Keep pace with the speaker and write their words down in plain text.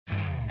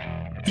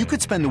You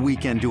could spend the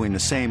weekend doing the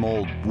same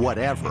old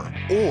whatever,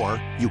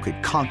 or you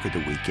could conquer the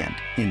weekend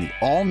in the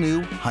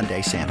all-new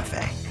Hyundai Santa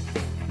Fe.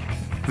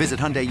 Visit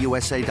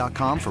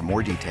HyundaiUSA.com for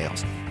more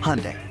details.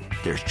 Hyundai,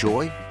 there's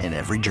joy in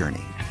every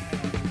journey.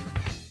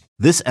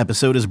 This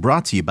episode is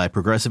brought to you by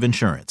Progressive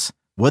Insurance.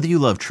 Whether you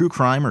love true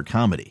crime or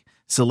comedy,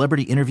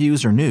 celebrity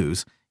interviews or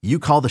news, you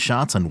call the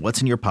shots on what's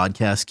in your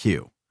podcast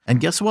queue. And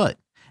guess what?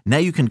 Now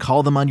you can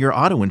call them on your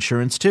auto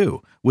insurance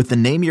too with the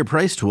Name Your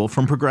Price tool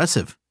from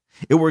Progressive.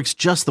 It works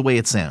just the way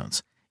it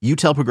sounds. You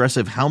tell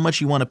Progressive how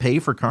much you want to pay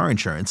for car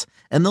insurance,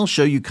 and they'll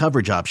show you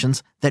coverage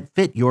options that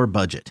fit your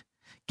budget.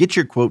 Get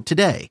your quote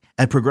today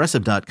at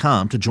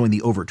Progressive.com to join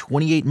the over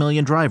 28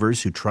 million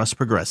drivers who trust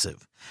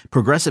Progressive.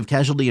 Progressive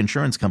Casualty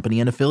Insurance Company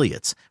and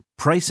Affiliates.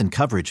 Price and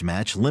coverage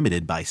match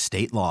limited by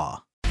state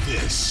law.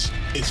 This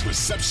is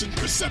Reception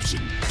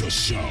Perception, the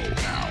show.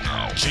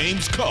 Now,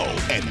 James Coe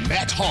and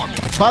Matt Harmon.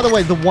 By the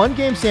way, the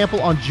one-game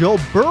sample on Joe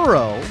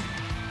Burrow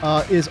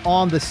is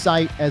on the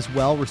site as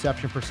well,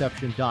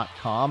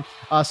 receptionperception.com.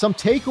 Some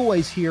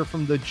takeaways here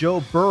from the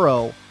Joe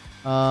Burrow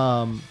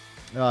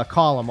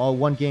column.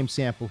 One-game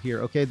sample here.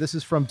 Okay, this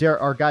is from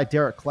our guy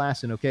Derek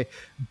Klassen. Okay,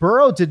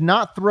 Burrow did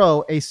not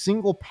throw a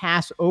single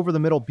pass over the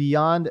middle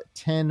beyond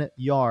 10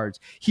 yards.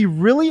 He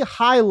really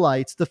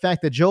highlights the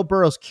fact that Joe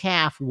Burrow's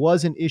calf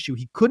was an issue.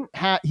 He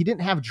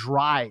didn't have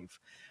drive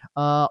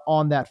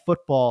on that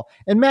football.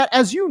 And Matt,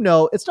 as you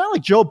know, it's not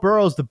like Joe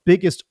Burrow's the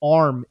biggest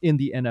arm in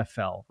the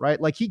NFL, right?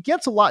 Like, he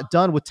gets a lot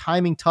done with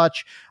timing,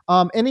 touch,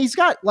 and he's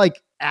got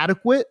like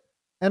adequate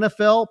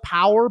NFL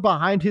power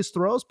behind his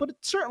throws, but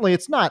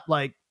it's not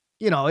like,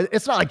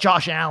 it's not like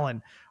Josh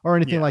Allen or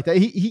anything like that.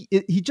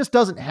 He just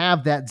doesn't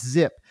have that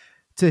zip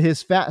to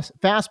his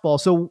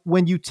fastball. So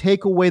when you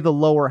take away the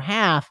lower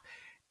half,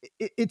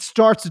 it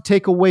starts to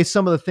take away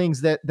some of the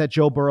things that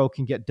Joe Burrow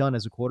can get done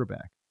as a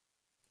quarterback.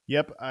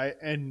 Yep.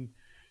 And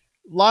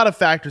a lot of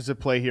factors at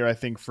play here, I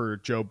think, for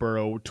Joe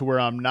Burrow, to where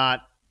I'm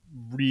not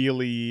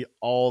really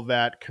all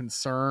that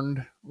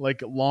concerned,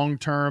 like long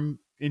term.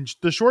 In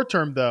the short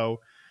term,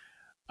 though,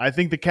 I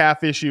think the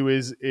calf issue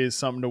is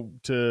something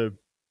to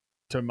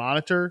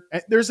monitor.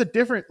 And there's a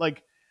different,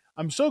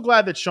 I'm so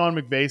glad that Sean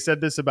McVay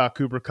said this about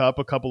Cooper Kupp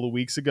a couple of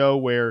weeks ago,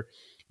 where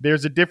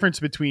there's a difference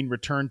between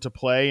return to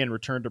play and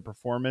return to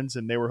performance.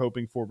 And they were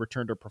hoping for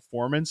return to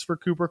performance for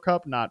Cooper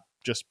Kupp, not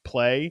just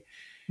play.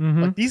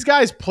 Mm-hmm. Like, these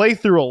guys play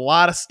through a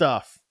lot of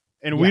stuff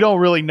and we don't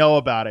really know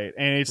about it.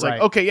 And it's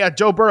like, okay, yeah,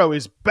 Joe Burrow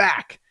is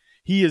back.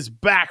 He is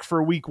back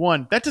for week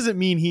one. That doesn't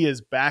mean he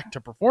is back to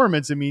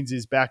performance. It means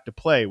he's back to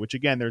play, which,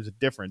 again, there's a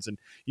difference. And,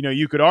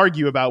 you could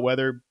argue about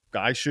whether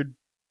guys should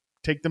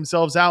take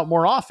themselves out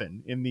more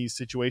often in these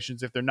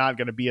situations if they're not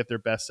going to be at their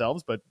best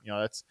selves. But,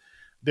 that's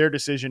their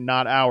decision,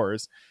 not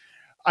ours.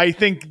 I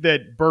think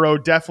that Burrow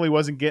definitely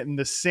wasn't getting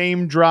the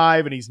same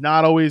drive, and he's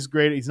not always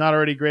great. He's not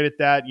already great at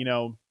that,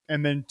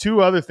 And then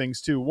two other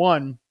things, too.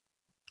 One,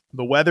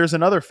 the weather's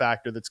another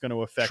factor that's going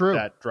to affect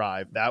that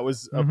drive. That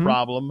was a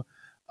problem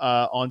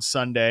on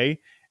Sunday.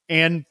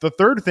 And the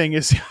third thing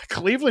is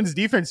Cleveland's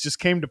defense just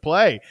came to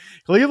play.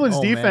 Cleveland's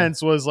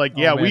defense was like,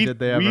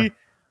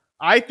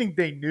 I think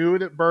they knew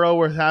that Burrow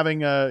was having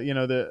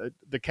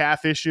the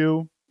calf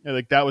issue.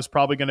 Like, that was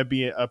probably going to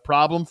be a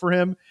problem for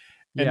him.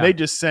 And they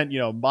just sent,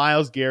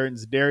 Myles Garrett and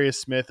Zadarius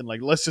Smith and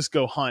let's just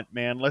go hunt,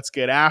 man. Let's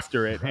get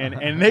after it.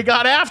 And they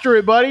got after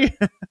it, buddy.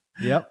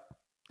 Yep,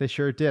 they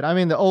sure did. I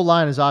mean, the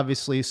O-line is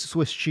obviously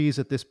Swiss cheese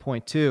at this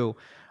point too.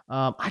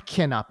 I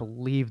cannot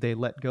believe they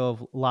let go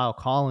of Lyle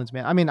Collins,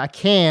 man. I mean, I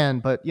can,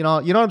 but you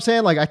know what I'm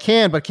saying? Like, I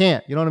can, but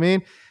can't. You know what I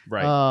mean?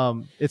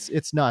 Right.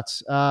 It's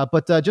nuts.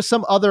 But just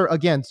some other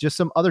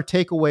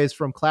takeaways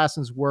from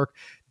Klassen's work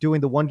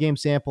doing the one-game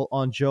sample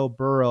on Joe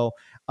Burrow.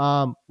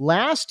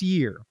 Last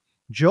year,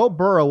 Joe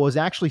Burrow was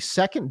actually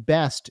second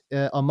best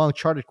among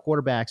charted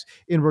quarterbacks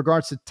in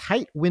regards to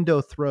tight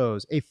window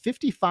throws, a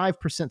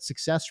 55%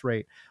 success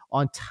rate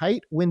on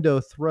tight window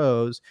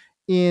throws.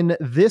 In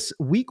this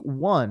week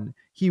one,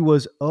 he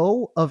was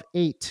 0 of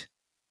 8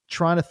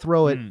 trying to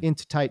throw it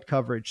into tight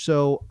coverage.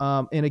 So,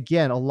 and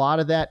again, a lot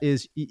of that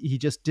is he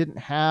just didn't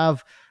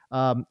have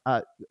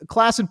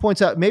Klassen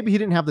points out maybe he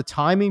didn't have the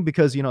timing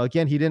because,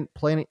 again, he didn't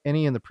play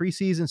any in the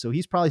preseason. So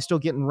he's probably still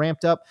getting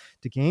ramped up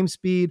to game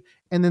speed,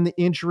 and then the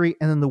injury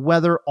and then the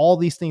weather, all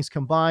these things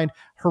combined.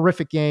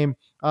 Horrific game,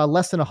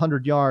 less than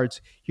 100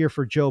 yards here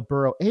for Joe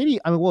Burrow.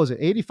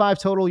 85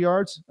 total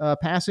yards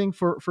passing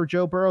for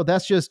Joe Burrow.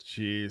 That's just,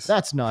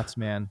 that's nuts,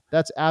 man.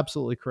 That's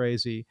absolutely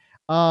crazy.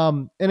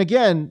 And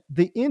again,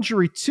 the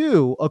injury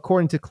too,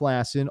 according to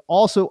Klassen,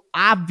 also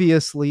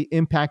obviously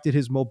impacted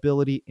his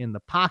mobility in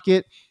the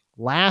pocket.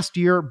 Last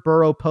year,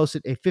 Burrow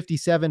posted a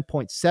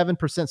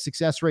 57.7%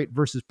 success rate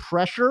versus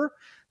pressure.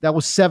 That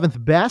was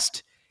 7th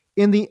best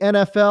in the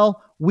NFL.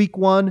 Week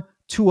 1,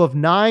 2 of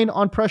 9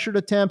 on pressured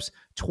attempts,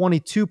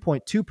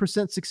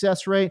 22.2%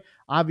 success rate.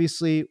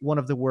 Obviously, one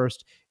of the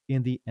worst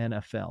in the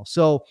NFL.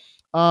 So,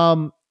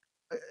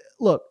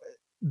 look,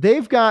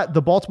 they've got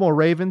the Baltimore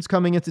Ravens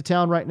coming into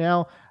town right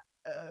now.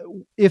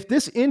 if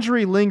this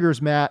injury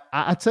lingers, Matt,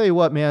 I tell you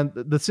what, man,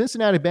 the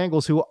Cincinnati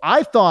Bengals, who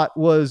I thought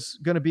was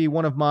going to be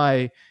one of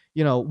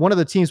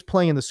the teams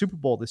playing in the Super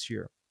Bowl this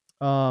year.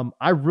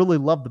 I really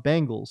love the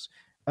Bengals.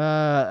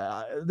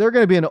 They're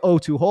going to be an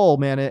 0-2 hole,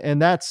 man.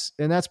 And that's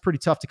pretty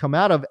tough to come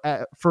out of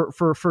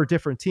for a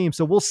different team.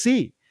 So we'll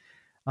see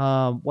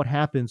what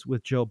happens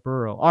with Joe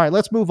Burrow. All right,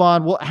 let's move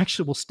on. We'll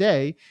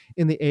stay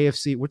in the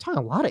AFC. We're talking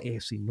a lot of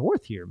AFC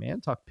North here,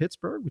 man. Talk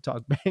Pittsburgh. We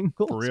talk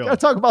Bengals. Got to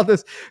talk about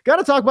this. Got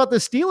to talk about the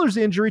Steelers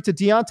injury to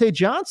Diontae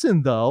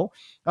Johnson, though.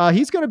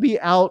 He's going to be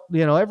out.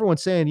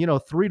 Everyone's saying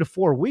 3 to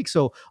 4 weeks.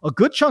 So a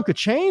good chunk of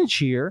change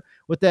here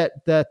with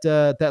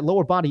that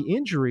lower body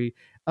injury.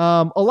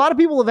 A lot of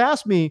people have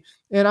asked me,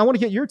 and I want to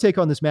get your take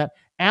on this, Matt.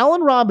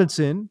 Allen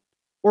Robinson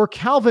or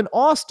Calvin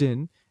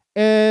Austin?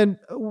 And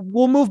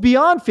we'll move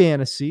beyond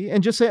fantasy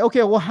and just say,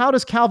 okay, well, how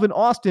does Calvin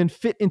Austin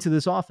fit into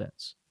this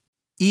offense?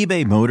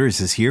 eBay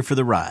Motors is here for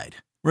the ride.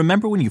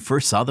 Remember when you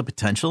first saw the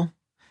potential?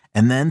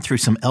 And then through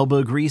some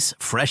elbow grease,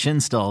 fresh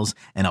installs,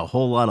 and a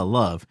whole lot of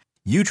love,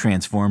 you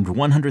transformed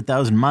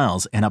 100,000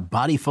 miles and a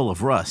body full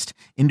of rust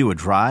into a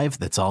drive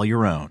that's all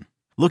your own.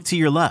 Look to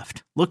your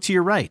left. Look to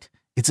your right.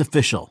 It's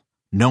official.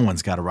 No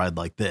one's got a ride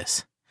like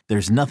this.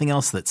 There's nothing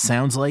else that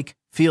sounds like,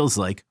 feels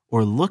like,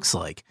 or looks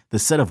like the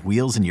set of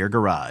wheels in your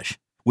garage.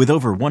 With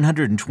over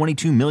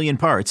 122 million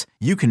parts,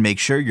 you can make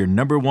sure your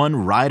number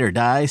one ride or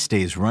die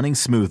stays running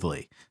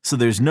smoothly, so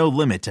there's no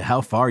limit to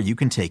how far you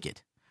can take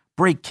it.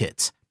 Brake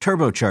kits,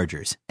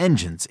 turbochargers,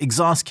 engines,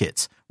 exhaust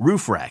kits,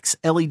 roof racks,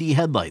 LED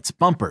headlights,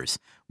 bumpers,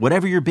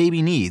 whatever your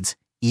baby needs,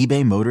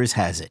 eBay Motors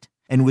has it.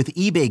 And with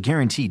eBay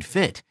Guaranteed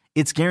Fit,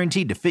 it's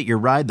guaranteed to fit your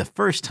ride the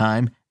first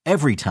time,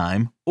 every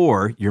time,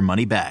 or your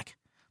money back.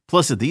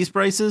 Plus, at these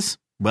prices,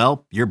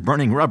 well, you're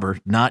burning rubber,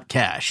 not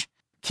cash.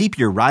 Keep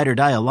your ride or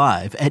die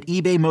alive at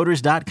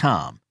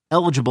ebaymotors.com.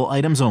 Eligible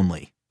items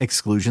only.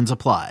 Exclusions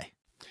apply.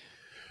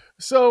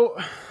 So,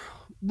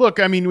 look,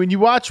 I mean, when you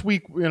watch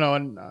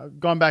and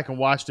gone back and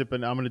watched it,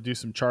 but I'm going to do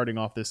some charting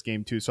off this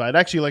game too. So I'd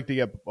actually like to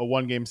get a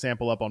one-game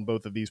sample up on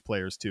both of these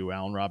players too,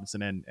 Allen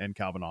Robinson and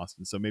Calvin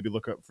Austin. So maybe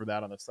look up for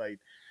that on the site.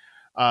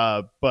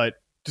 But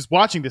just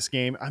watching this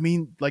game, I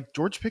mean, like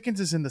George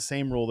Pickens is in the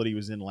same role that he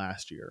was in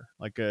last year.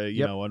 Like,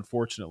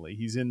 unfortunately,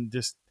 he's in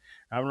just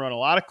having run a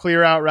lot of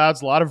clear out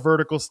routes, a lot of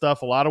vertical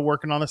stuff, a lot of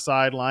working on the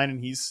sideline,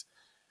 and he's,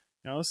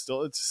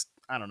 still, it's,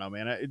 I don't know,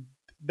 man.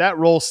 That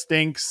role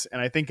stinks,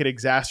 and I think it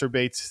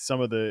exacerbates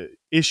some of the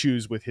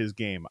issues with his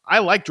game. I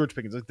like George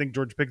Pickens. I think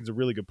George Pickens is a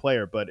really good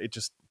player, but it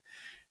just,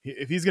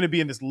 if he's going to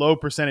be in this low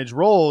percentage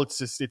role,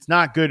 it's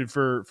not good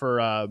for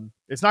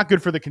it's not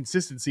good for the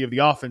consistency of the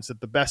offense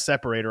that the best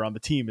separator on the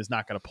team is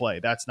not going to play.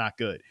 That's not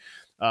good.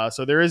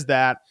 So there is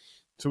that.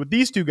 So with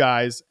these two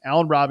guys,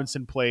 Allen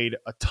Robinson played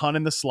a ton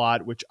in the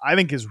slot, which I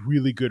think is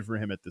really good for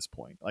him at this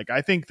point. Like,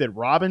 I think that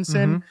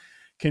Robinson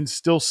can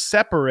still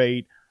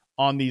separate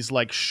on these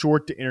like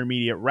short to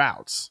intermediate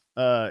routes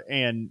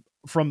and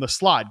from the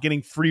slot,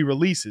 getting free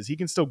releases. He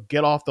can still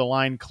get off the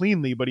line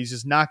cleanly, but he's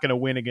just not going to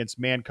win against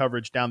man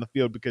coverage down the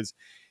field because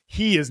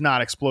he is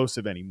not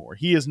explosive anymore.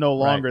 He is no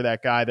longer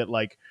that guy that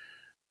like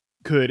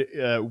could,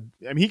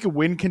 he could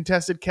win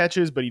contested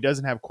catches, but he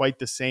doesn't have quite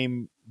the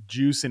same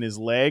juice in his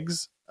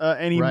legs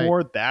anymore.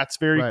 Right. That's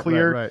very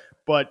clear, right.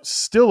 But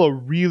still a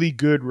really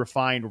good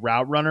refined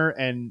route runner.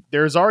 And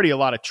there's already a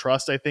lot of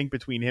trust, I think,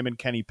 between him and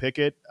Kenny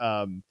Pickett.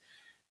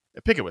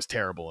 Pickett was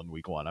terrible in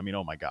week one. I mean,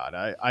 oh my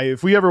God.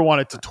 If we ever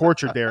wanted to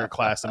torture Derek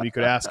Klassen, we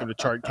could ask him to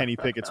chart Kenny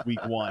Pickett's week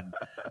one.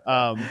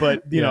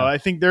 But I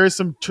think there is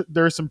some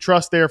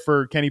trust there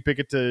for Kenny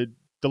Pickett to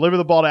deliver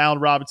the ball to Allen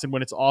Robinson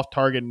when it's off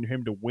target and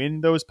him to win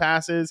those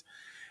passes.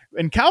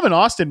 And Calvin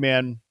Austin,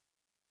 man,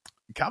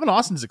 Calvin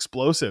Austin's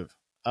explosive.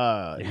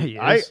 He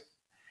is.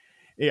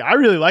 I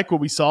really like what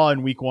we saw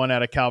in week one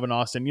out of Calvin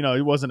Austin.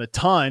 It wasn't a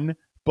ton,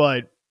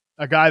 but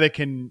a guy that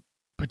can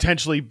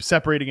potentially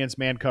separate against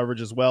man coverage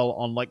as well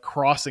on like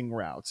crossing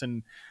routes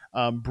and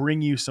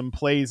bring you some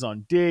plays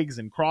on digs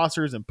and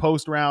crossers and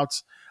post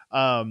routes.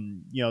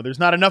 There's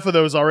not enough of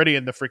those already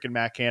in the freaking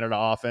Matt Canada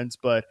offense,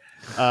 but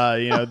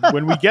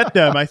when we get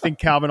them, I think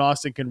Calvin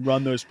Austin can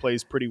run those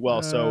plays pretty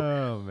well.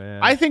 So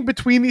I think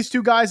between these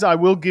two guys, I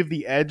will give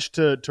the edge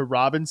to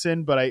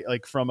Robinson, but I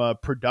like from a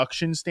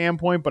production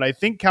standpoint, but I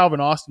think Calvin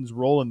Austin's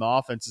role in the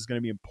offense is going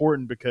to be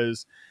important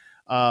because,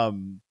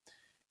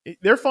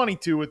 they're funny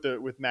too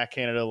with Matt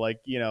Canada.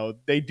 Like,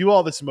 they do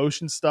all this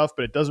motion stuff,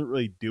 but it doesn't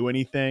really do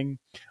anything.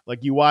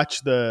 Like you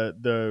watch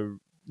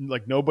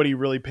like nobody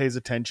really pays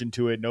attention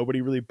to it.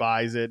 Nobody really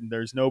buys it. And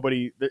there's no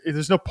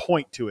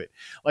point to it.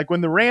 Like when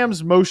the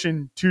Rams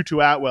motion Tutu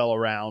Atwell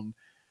around,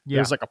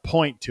 there's like a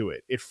point to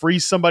it. It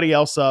frees somebody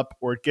else up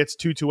or it gets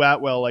Tutu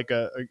Atwell like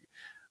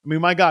I mean,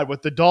 my God,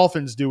 what the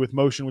Dolphins do with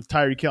motion with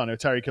Tyreek Hill. I know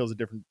Tyreek Hill is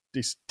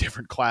a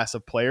different class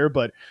of player,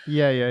 but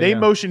they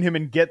motion him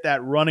and get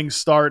that running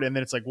start, and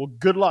then it's like, well,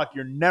 good luck.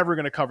 You're never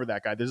going to cover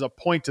that guy. There's a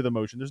point to the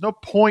motion. There's no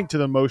point to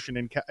the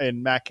motion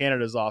in Matt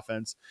Canada's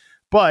offense,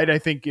 but I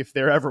think if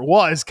there ever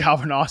was,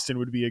 Calvin Austin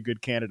would be a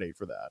good candidate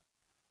for that.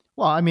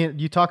 Well, I mean,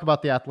 you talk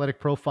about the athletic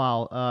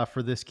profile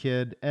for this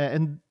kid,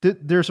 and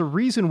there's a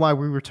reason why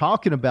we were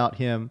talking about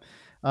him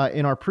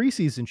in our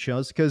preseason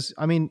shows. Because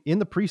I mean, in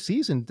the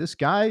preseason, this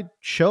guy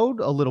showed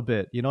a little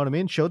bit. You know what I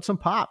mean? Showed some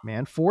pop,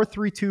 man.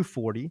 4.32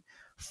 40,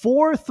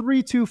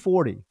 4.32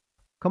 40.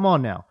 Come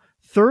on now,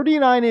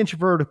 39-inch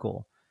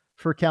vertical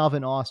for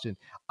Calvin Austin.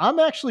 I'm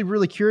actually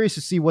really curious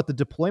to see what the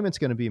deployment's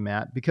going to be,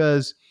 Matt,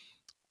 because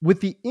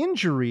with the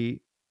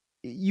injury,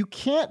 you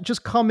can't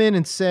just come in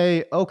and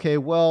say, okay,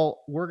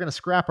 well, we're going to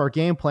scrap our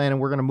game plan and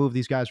we're going to move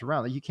these guys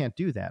around. Like, you can't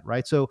do that,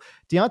 right? So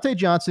Diontae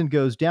Johnson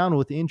goes down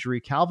with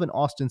injury. Calvin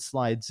Austin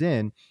slides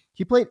in.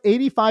 He played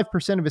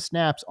 85% of his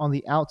snaps on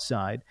the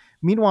outside.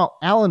 Meanwhile,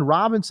 Allen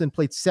Robinson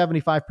played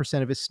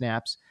 75% of his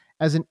snaps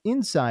as an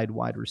inside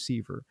wide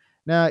receiver.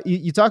 Now,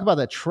 you talk about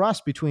that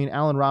trust between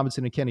Allen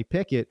Robinson and Kenny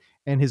Pickett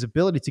and his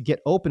ability to get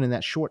open in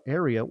that short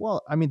area.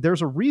 Well, I mean,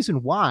 there's a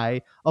reason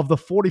why of the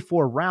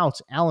 44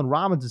 routes, Allen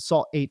Robinson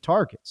saw 8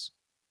 targets,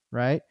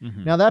 right?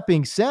 Mm-hmm. Now, that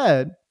being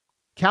said,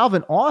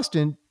 Calvin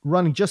Austin,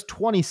 running just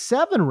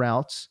 27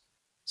 routes,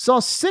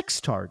 saw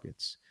 6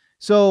 targets.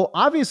 So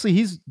obviously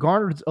he's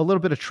garnered a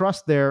little bit of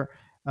trust there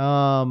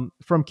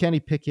from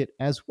Kenny Pickett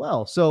as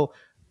well. So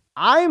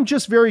I am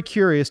just very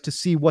curious to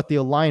see what the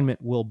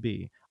alignment will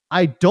be.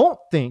 I don't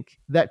think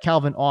that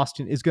Calvin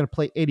Austin is going to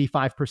play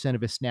 85%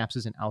 of his snaps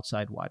as an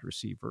outside wide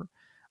receiver.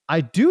 I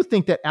do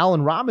think that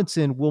Allen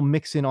Robinson will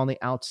mix in on the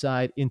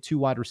outside in 2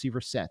 wide receiver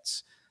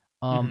sets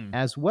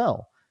as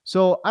well.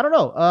 So I don't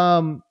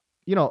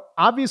know.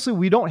 Obviously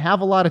we don't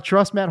have a lot of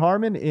trust, Matt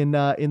Harmon, in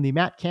the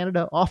Matt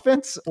Canada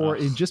offense or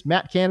in just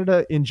Matt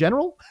Canada in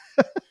general.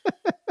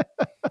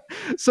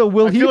 So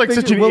I feel like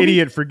such an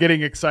idiot for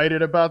getting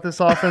excited about this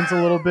offense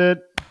a little bit.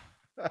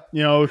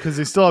 Because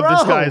they still have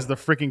this guy as the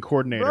freaking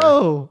coordinator.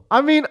 Bro, I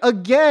mean,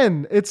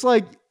 again, it's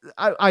like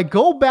I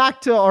go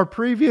back to our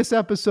previous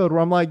episode where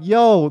I'm like,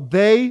 yo,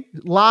 they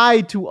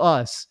lied to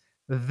us.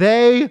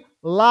 They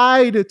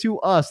lied to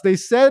us. They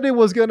said it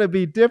was going to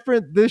be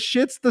different. This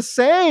shit's the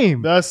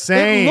same.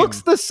 It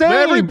looks the same.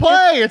 Every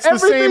play. It's the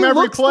same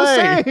every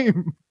play. The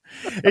same.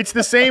 It's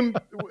the same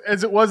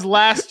as it was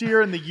last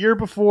year and the year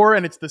before,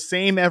 and it's the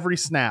same every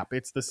snap.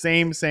 It's the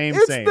same. It's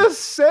the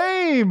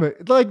same.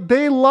 Like,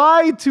 they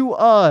lied to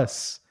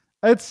us.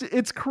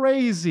 It's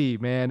crazy,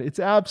 man. It's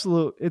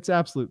absolute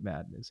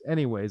madness.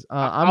 Anyways,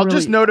 I'll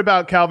just note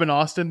about Calvin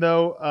Austin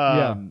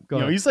though.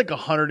 He's like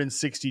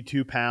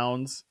 162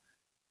 pounds.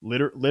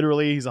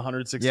 Literally, he's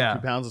 162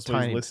 pounds. That's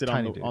what he's listed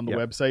on the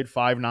website.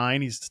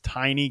 5'9". He's a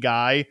tiny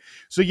guy.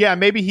 So yeah,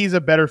 maybe he's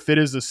a better fit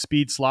as a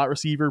speed slot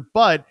receiver,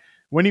 but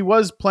when he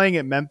was playing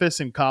at Memphis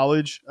in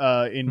college,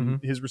 in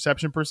his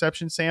reception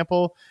perception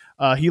sample,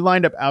 he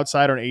lined up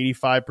outside on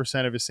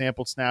 85% of his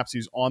sampled snaps. He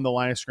was on the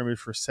line of scrimmage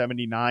for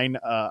 79.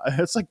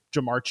 It's like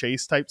Jamar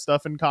Chase type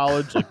stuff in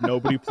college. Like,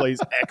 nobody plays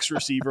X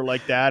receiver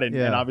like that. And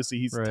obviously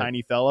he's a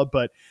tiny fella,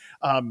 but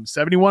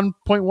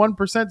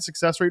 71.1%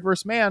 success rate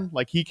versus man.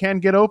 Like, he can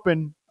get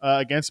open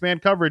against man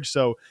coverage.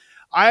 So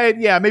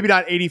maybe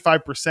not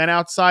 85%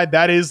 outside.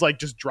 That is like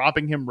just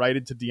dropping him right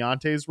into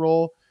Diontae's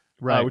role.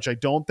 Right. Which I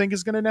don't think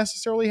is going to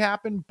necessarily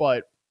happen,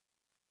 but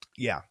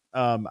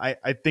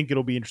I think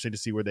it'll be interesting to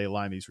see where they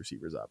line these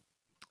receivers up.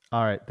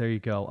 All right, there you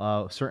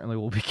go. Certainly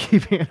we'll be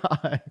keeping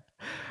an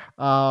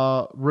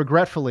eye.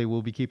 Regretfully,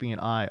 we'll be keeping an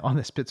eye on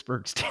this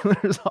Pittsburgh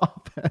Steelers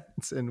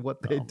offense and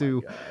what they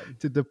do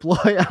to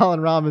deploy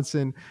Allen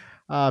Robinson,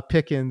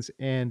 Pickens,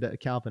 and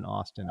Calvin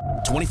Austin.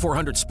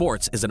 2400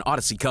 Sports is an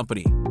Odyssey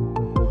company.